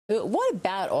What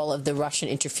about all of the Russian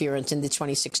interference in the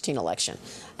 2016 election?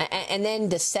 And then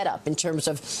the setup in terms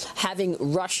of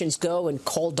having Russians go and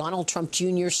call Donald Trump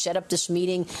Jr., set up this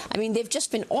meeting. I mean, they've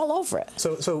just been all over it.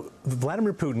 So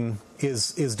Vladimir Putin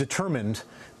is determined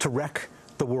to wreck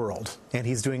the world, and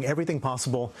he's doing everything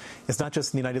possible. It's not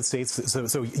just in the United States.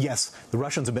 So yes, the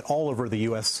Russians have been all over the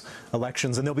U.S.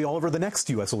 elections, and they'll be all over the next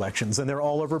U.S. elections, and they're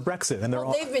all over Brexit. And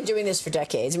they've been doing this for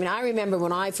decades. I mean, I remember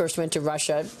when I first went to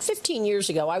Russia 15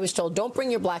 years ago, I was told, don't bring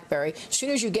your BlackBerry. As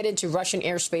soon as you get into Russian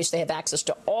airspace, they have access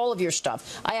to all of your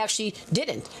stuff. I actually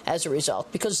didn't as a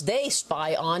result, because they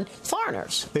spy on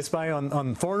foreigners. They spy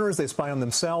on foreigners. They spy on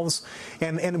themselves.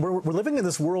 And we're living in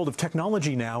this world of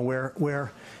technology now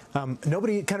where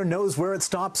nobody kind of knows where it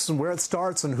stops and where it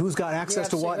starts and who's got access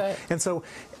to what. Right. And so,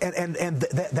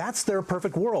 that's their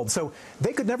perfect world. So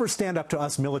they could never stand up to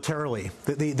us militarily.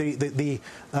 The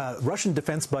Russian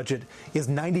defense budget is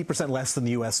 90% less than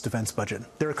the U.S. defense budget.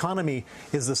 Their economy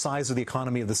is the size of the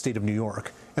economy of the state of New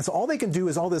York. And so all they can do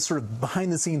is all this sort of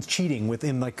behind-the-scenes cheating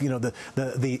within, like,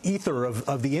 the ether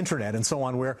of the internet and so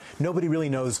on, where nobody really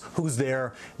knows who's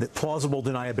there, the plausible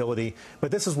deniability.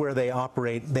 But this is where they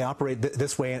operate. They operate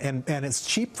this way, and it's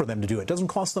cheap for them to do it. It doesn't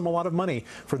cost them a lot of money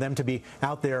for them to be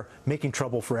out there making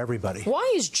trouble for everybody.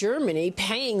 Why is Germany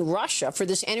paying Russia for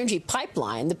this energy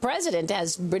pipeline? The president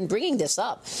has been bringing this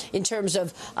up in terms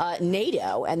of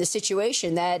NATO and the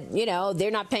situation that,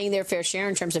 they're not paying their fair share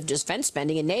in terms of defense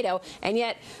spending in NATO, and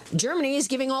yet Germany is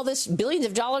giving all this billions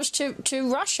of dollars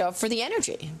to Russia for the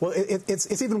energy. Well,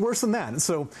 it's even worse than that.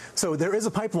 So there is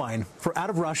a pipeline out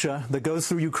of Russia that goes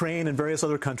through Ukraine and various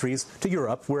other countries to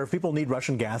Europe, where if people need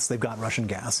Russian gas, they've got Russian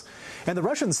gas. And the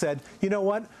Russians said, you know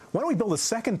what? Why don't we build a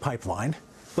second pipeline?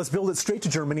 Let's build it straight to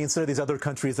Germany instead of these other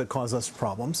countries that cause us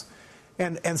problems.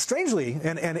 And strangely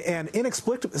and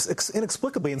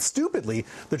inexplicably and stupidly,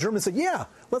 the Germans said, yeah,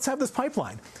 let's have this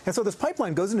pipeline. And so this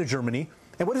pipeline goes into Germany,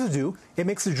 and what does it do? It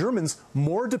makes the Germans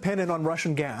more dependent on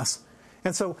Russian gas.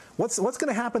 And so what's going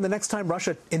to happen the next time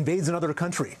Russia invades another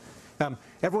country?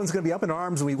 Everyone's going to be up in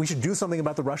arms. We should do something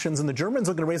about the Russians, and the Germans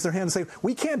are going to raise their hand and say,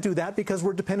 we can't do that because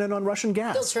we're dependent on Russian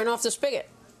gas. They'll turn off the spigot.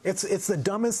 It's the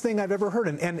dumbest thing I've ever heard.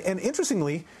 And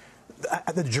interestingly,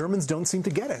 the Germans don't seem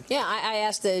to get it. Yeah, I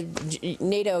asked the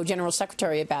NATO General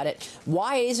Secretary about it.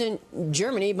 Why isn't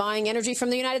Germany buying energy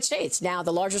from the United States, now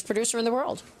the largest producer in the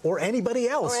world? Or anybody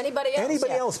else. Or anybody else.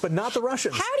 Anybody else, but not the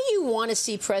Russians. How do you want to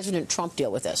see President Trump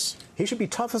deal with this? He should be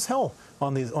tough as hell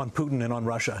on Putin and on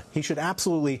Russia. He should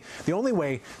absolutely. The only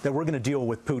way that we're going to deal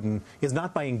with Putin is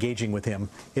not by engaging with him,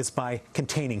 it's by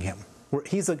containing him.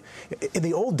 In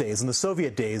the old days, in the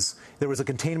Soviet days, there was a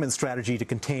containment strategy to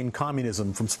contain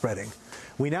communism from spreading.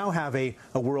 We now have a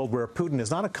world where Putin is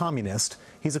not a communist,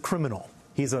 he's a criminal.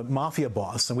 He's a mafia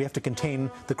boss, and we have to contain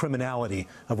the criminality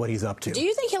of what he's up to. Do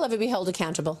you think he'll ever be held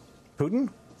accountable? Putin?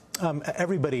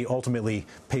 Everybody ultimately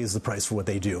pays the price for what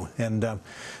they do, and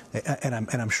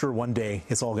I'm sure one day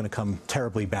it's all going to come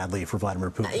terribly badly for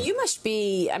Vladimir Putin. You must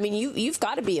be. I mean, you've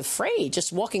got to be afraid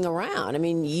just walking around. I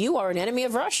mean, you are an enemy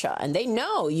of Russia, and they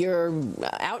know you're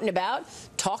out and about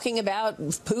talking about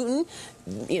Putin.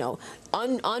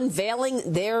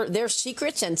 Unveiling their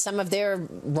secrets and some of their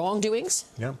wrongdoings.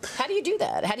 Yeah. How do you do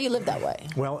that? How do you live that way?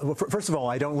 Well, first of all,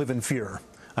 I don't live in fear.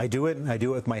 I do it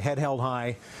with my head held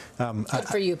high. Good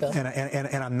for you, Bill.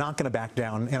 And I'm not going to back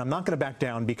down. And I'm not going to back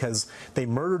down because they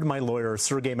murdered my lawyer,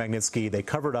 Sergei Magnitsky. They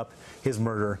covered up his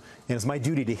murder. And it's my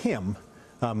duty to him,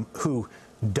 who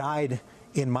died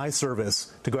in my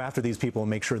service, to go after these people and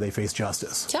make sure they face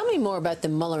justice. Tell me more about the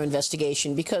Mueller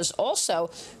investigation, because also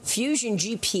Fusion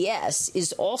GPS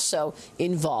is also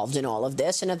involved in all of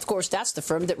this. And, of course, that's the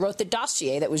firm that wrote the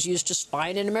dossier that was used to spy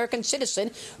on an American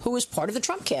citizen who was part of the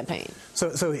Trump campaign.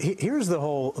 So here's the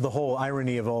whole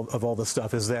irony of all this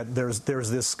stuff is that there's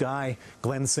this guy,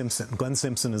 Glenn Simpson. Glenn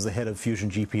Simpson is the head of Fusion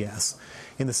GPS.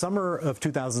 In the summer of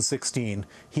 2016,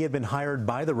 he had been hired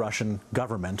by the Russian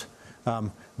government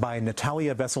by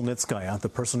Natalia Veselnitskaya, the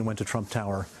person who went to Trump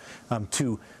Tower,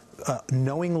 to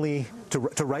knowingly to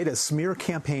write a smear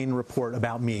campaign report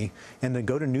about me and to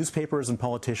go to newspapers and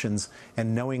politicians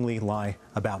and knowingly lie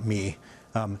about me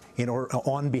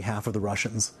on behalf of the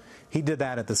Russians. He did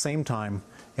that at the same time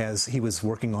as he was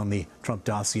working on the Trump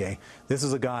dossier. This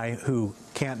is a guy who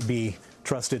can't be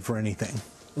trusted for anything.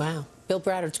 Wow. Bill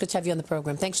Browder, it's good to have you on the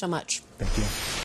program. Thanks so much. Thank you.